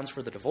biblical grounds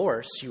for the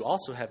divorce, you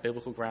also have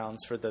biblical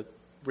grounds for the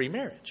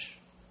remarriage.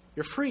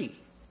 You're free.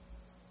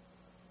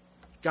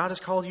 God has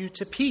called you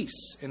to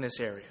peace in this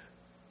area.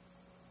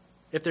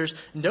 If there's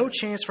no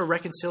chance for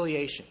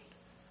reconciliation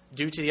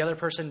due to the other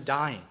person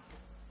dying,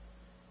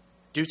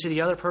 due to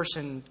the other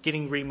person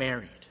getting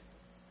remarried,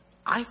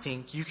 I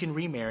think you can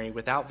remarry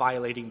without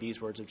violating these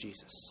words of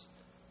Jesus.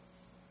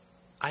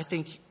 I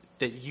think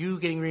that you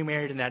getting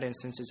remarried in that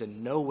instance is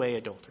in no way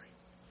adultery.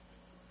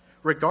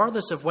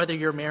 Regardless of whether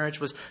your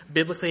marriage was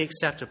biblically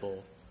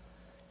acceptable,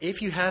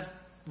 if you have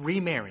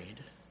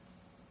remarried,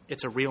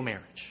 it's a real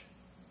marriage.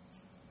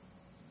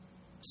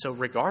 So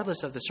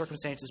regardless of the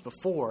circumstances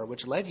before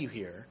which led you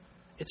here,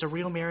 it's a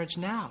real marriage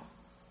now.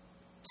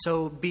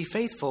 So be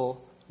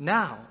faithful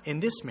now in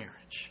this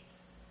marriage.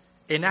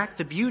 Enact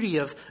the beauty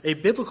of a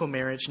biblical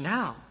marriage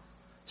now.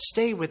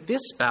 Stay with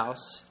this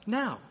spouse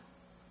now.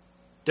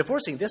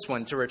 Divorcing this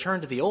one to return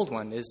to the old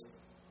one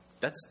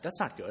that's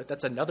not good.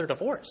 That's another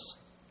divorce.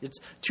 It's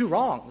 2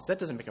 wrongs. That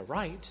doesn't make it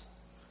right.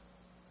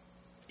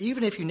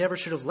 Even if you never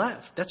should have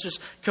left, that's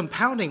just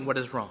compounding what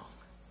is wrong.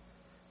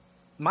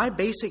 My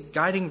basic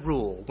guiding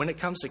rule when it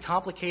comes to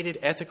complicated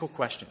ethical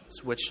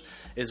questions, which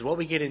is what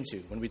we get into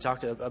when we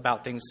talk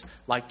about things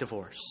like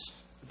divorce,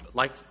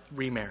 like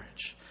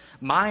remarriage.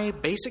 My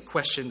basic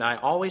question that I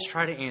always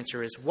try to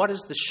answer is, what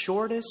is the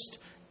shortest,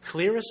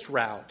 clearest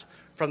route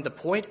from the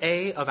point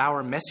A of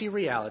our messy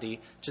reality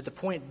to the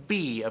point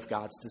B of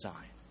God's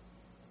design?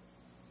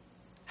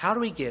 How do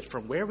we get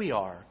from where we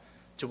are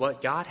to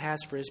what God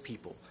has for his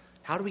people?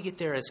 How do we get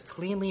there as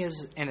cleanly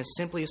and as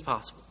simply as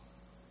possible?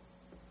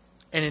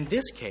 And in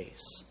this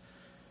case,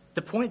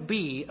 the point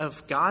B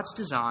of God's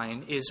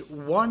design is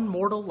one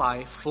mortal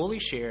life fully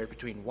shared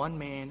between one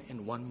man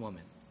and one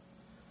woman.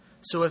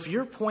 So if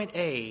your point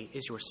A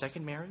is your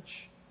second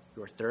marriage,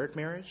 your third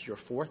marriage, your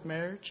fourth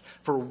marriage,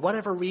 for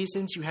whatever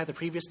reasons you had the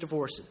previous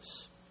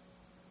divorces,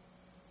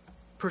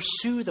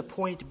 pursue the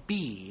point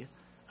B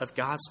of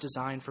God's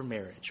design for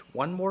marriage.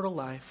 One mortal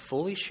life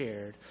fully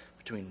shared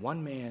between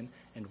one man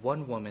and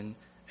one woman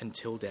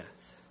until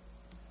death.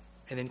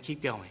 And then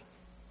keep going.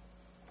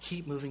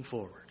 Keep moving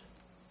forward.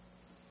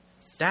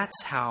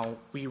 That's how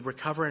we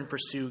recover and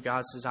pursue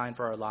God's design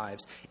for our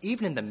lives,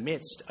 even in the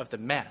midst of the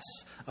mess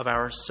of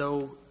our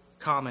so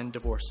common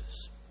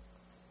divorces.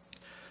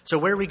 So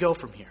where do we go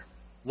from here?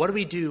 What do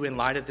we do in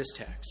light of this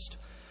text?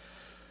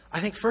 I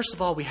think, first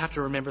of all, we have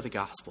to remember the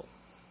gospel.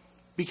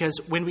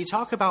 Because when we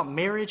talk about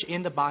marriage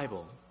in the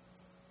Bible,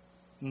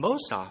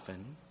 most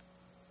often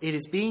it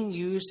is being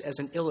used as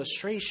an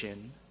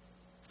illustration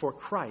for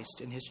Christ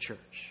and his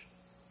church.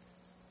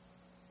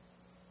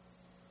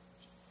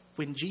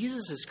 When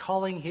Jesus is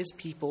calling his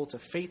people to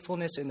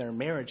faithfulness in their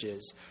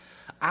marriages,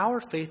 our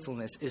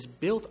faithfulness is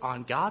built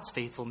on God's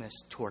faithfulness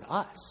toward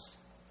us.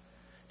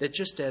 That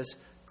just as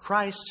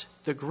Christ,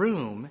 the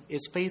groom,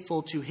 is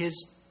faithful to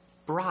his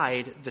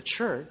bride, the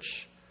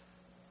church,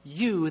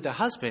 you, the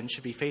husband,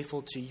 should be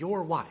faithful to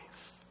your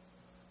wife.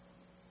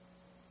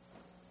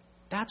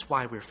 That's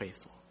why we're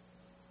faithful.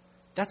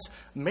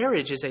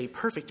 Marriage is a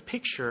perfect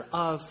picture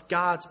of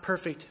God's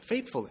perfect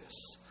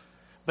faithfulness.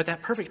 But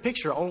that perfect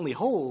picture only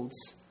holds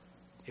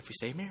if we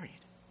stay married.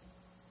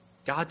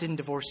 God didn't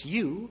divorce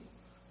you,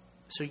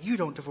 so you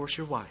don't divorce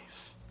your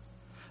wife.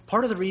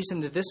 Part of the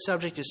reason that this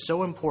subject is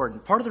so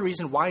important, part of the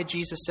reason why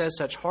Jesus says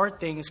such hard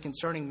things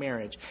concerning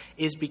marriage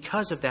is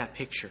because of that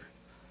picture.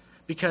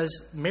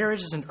 Because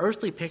marriage is an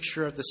earthly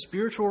picture of the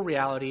spiritual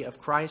reality of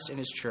Christ and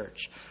his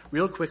church.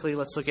 Real quickly,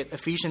 let's look at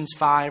Ephesians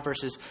 5,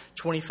 verses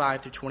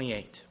 25 through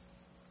 28.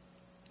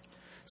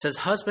 It says,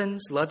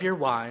 "Husbands, love your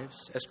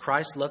wives, as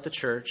Christ loved the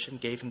church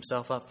and gave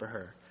himself up for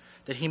her,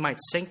 that he might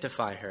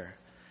sanctify her,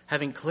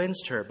 having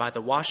cleansed her by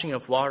the washing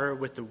of water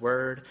with the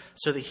word,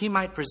 so that he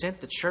might present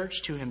the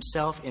church to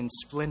himself in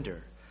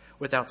splendor,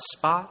 without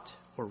spot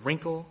or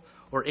wrinkle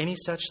or any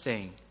such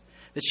thing,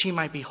 that she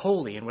might be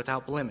holy and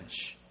without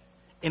blemish.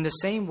 In the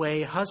same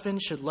way,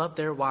 husbands should love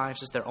their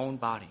wives as their own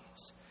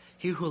bodies.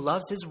 He who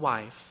loves his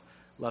wife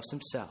loves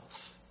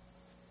himself.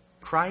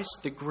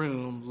 Christ, the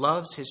groom,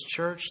 loves his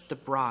church, the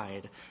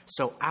bride,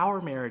 so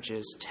our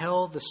marriages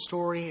tell the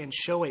story and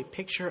show a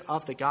picture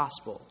of the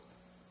gospel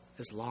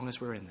as long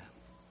as we're in them.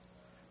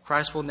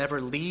 Christ will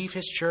never leave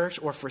his church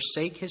or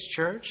forsake his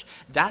church.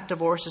 That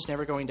divorce is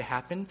never going to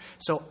happen.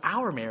 So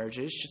our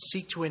marriages should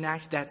seek to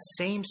enact that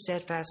same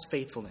steadfast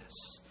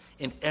faithfulness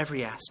in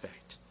every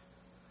aspect.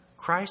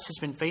 Christ has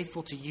been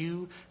faithful to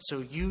you, so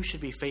you should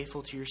be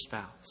faithful to your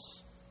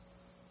spouse.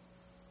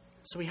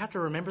 So we have to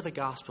remember the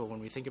gospel when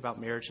we think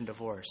about marriage and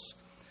divorce.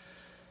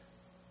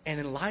 And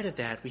in light of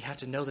that, we have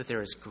to know that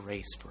there is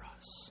grace for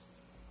us.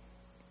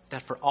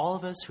 That for all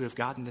of us who have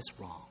gotten this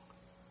wrong,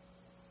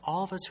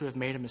 all of us who have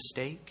made a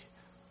mistake,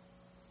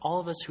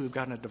 all of us who have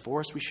gotten a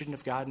divorce we shouldn't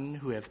have gotten,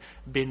 who have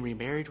been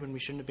remarried when we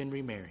shouldn't have been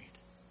remarried,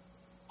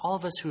 all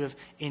of us who have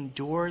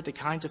endured the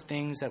kinds of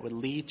things that would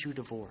lead to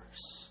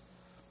divorce,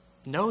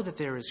 know that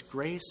there is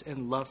grace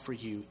and love for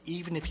you,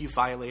 even if you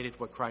violated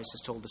what Christ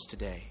has told us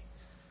today.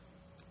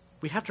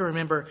 We have to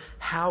remember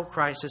how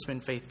Christ has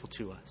been faithful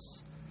to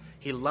us.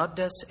 He loved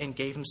us and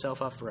gave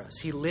himself up for us.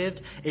 He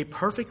lived a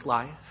perfect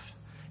life.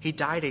 He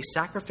died a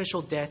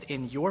sacrificial death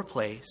in your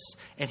place,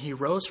 and he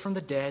rose from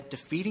the dead,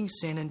 defeating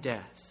sin and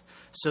death,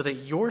 so that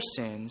your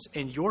sins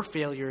and your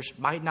failures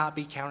might not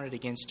be counted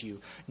against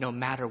you, no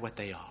matter what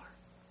they are.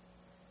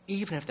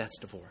 Even if that's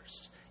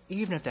divorce,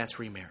 even if that's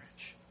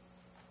remarriage.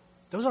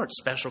 Those aren't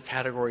special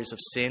categories of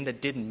sin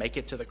that didn't make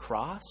it to the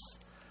cross.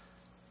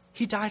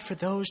 He died for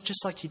those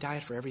just like he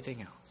died for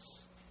everything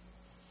else.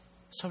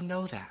 So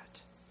know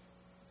that.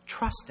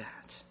 Trust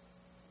that.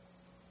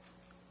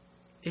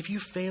 If you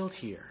failed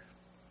here,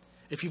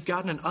 if you've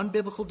gotten an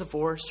unbiblical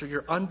divorce or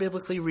you're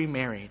unbiblically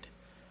remarried,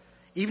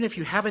 even if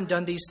you haven't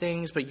done these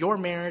things, but your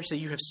marriage that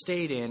you have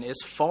stayed in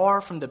is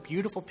far from the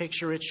beautiful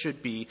picture it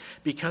should be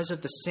because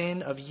of the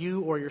sin of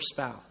you or your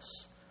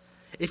spouse,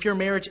 if your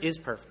marriage is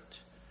perfect,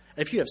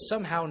 if you have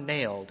somehow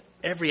nailed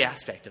every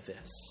aspect of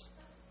this,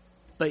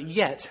 but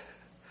yet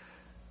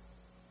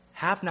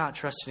have not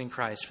trusted in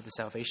Christ for the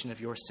salvation of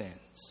your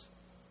sins,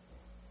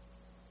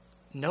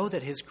 know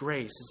that his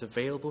grace is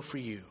available for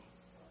you,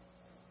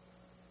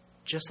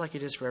 just like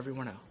it is for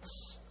everyone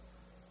else.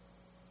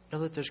 Know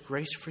that there's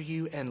grace for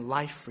you and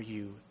life for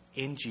you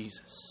in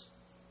Jesus.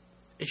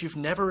 If you've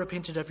never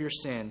repented of your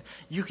sin,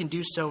 you can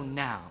do so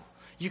now.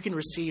 You can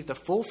receive the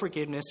full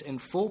forgiveness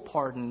and full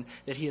pardon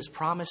that he has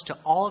promised to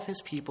all of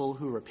his people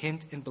who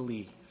repent and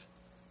believe.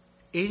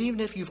 And even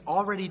if you've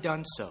already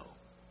done so,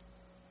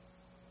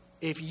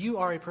 if you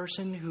are a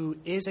person who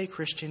is a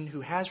Christian,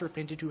 who has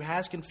repented, who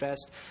has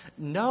confessed,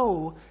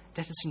 know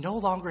that it's no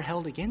longer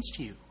held against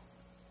you.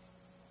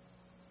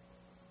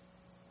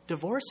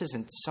 Divorce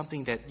isn't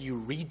something that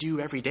you redo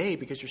every day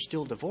because you're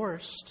still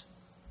divorced.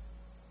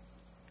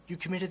 You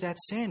committed that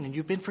sin and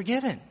you've been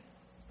forgiven.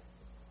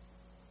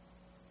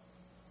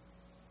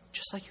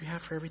 Just like you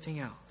have for everything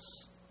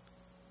else.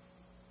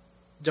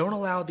 Don't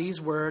allow these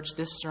words,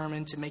 this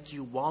sermon, to make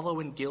you wallow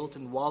in guilt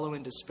and wallow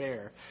in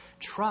despair.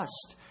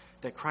 Trust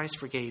that Christ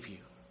forgave you.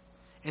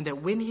 And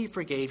that when he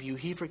forgave you,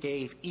 he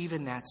forgave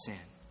even that sin.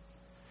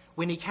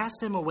 When he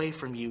cast them away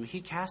from you,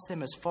 he cast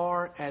them as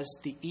far as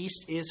the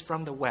east is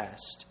from the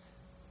west.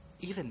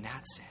 Even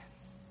that sin.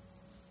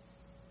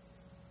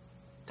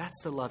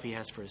 That's the love he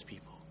has for his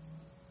people.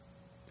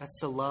 That's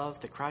the love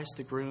that Christ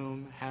the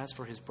groom has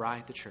for his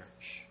bride, the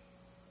church.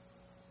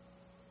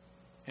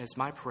 And it's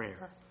my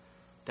prayer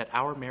that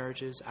our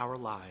marriages, our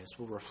lives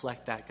will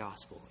reflect that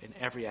gospel in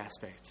every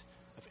aspect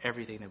of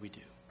everything that we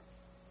do.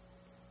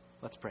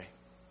 Let's pray.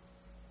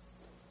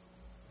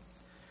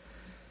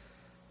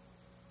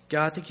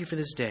 God, thank you for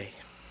this day.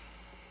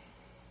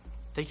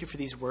 Thank you for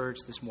these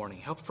words this morning.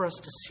 Help for us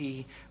to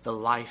see the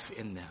life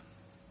in them.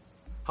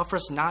 Help for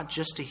us not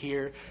just to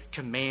hear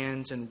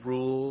commands and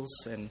rules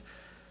and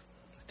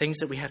things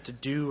that we have to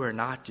do or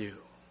not do,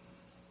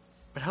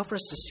 but help for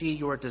us to see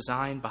your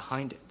design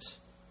behind it,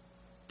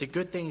 the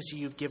good things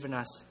you've given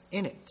us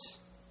in it.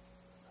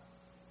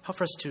 Help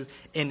for us to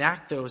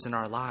enact those in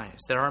our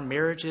lives, that our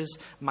marriages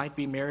might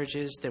be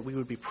marriages that we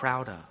would be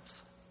proud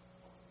of.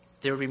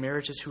 There will be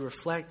marriages who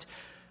reflect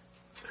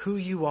who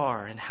you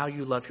are and how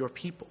you love your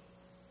people.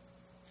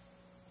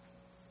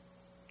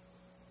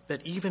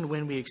 That even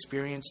when we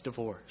experience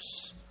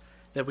divorce,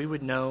 that we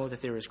would know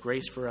that there is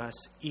grace for us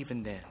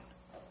even then.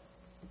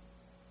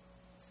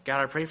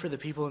 God, I pray for the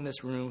people in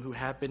this room who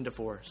have been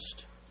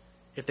divorced.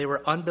 If they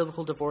were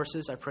unbiblical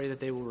divorces, I pray that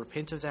they will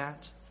repent of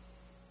that.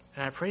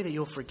 And I pray that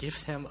you'll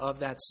forgive them of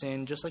that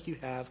sin just like you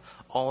have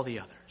all the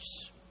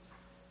others.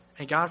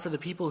 And God, for the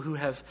people who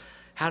have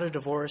had a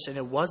divorce and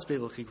it was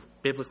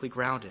biblically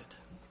grounded,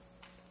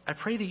 I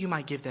pray that you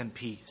might give them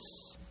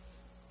peace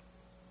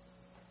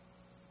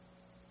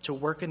to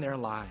work in their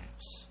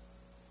lives,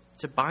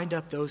 to bind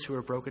up those who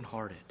are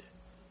brokenhearted.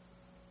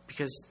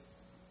 Because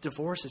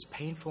divorce is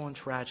painful and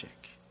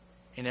tragic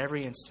in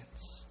every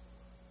instance.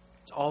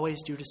 It's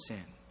always due to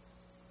sin.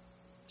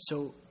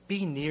 So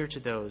be near to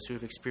those who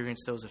have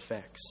experienced those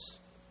effects.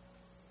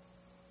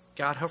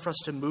 God, help us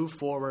to move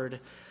forward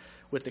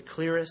with the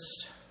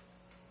clearest,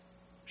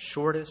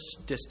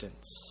 shortest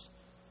distance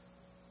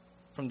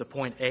from the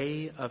point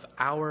A of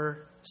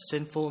our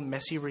sinful,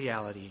 messy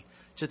reality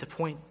to the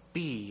point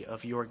B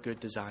of your good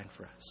design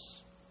for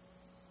us.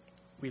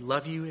 We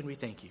love you and we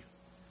thank you.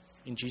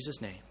 In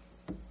Jesus' name,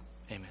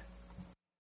 amen.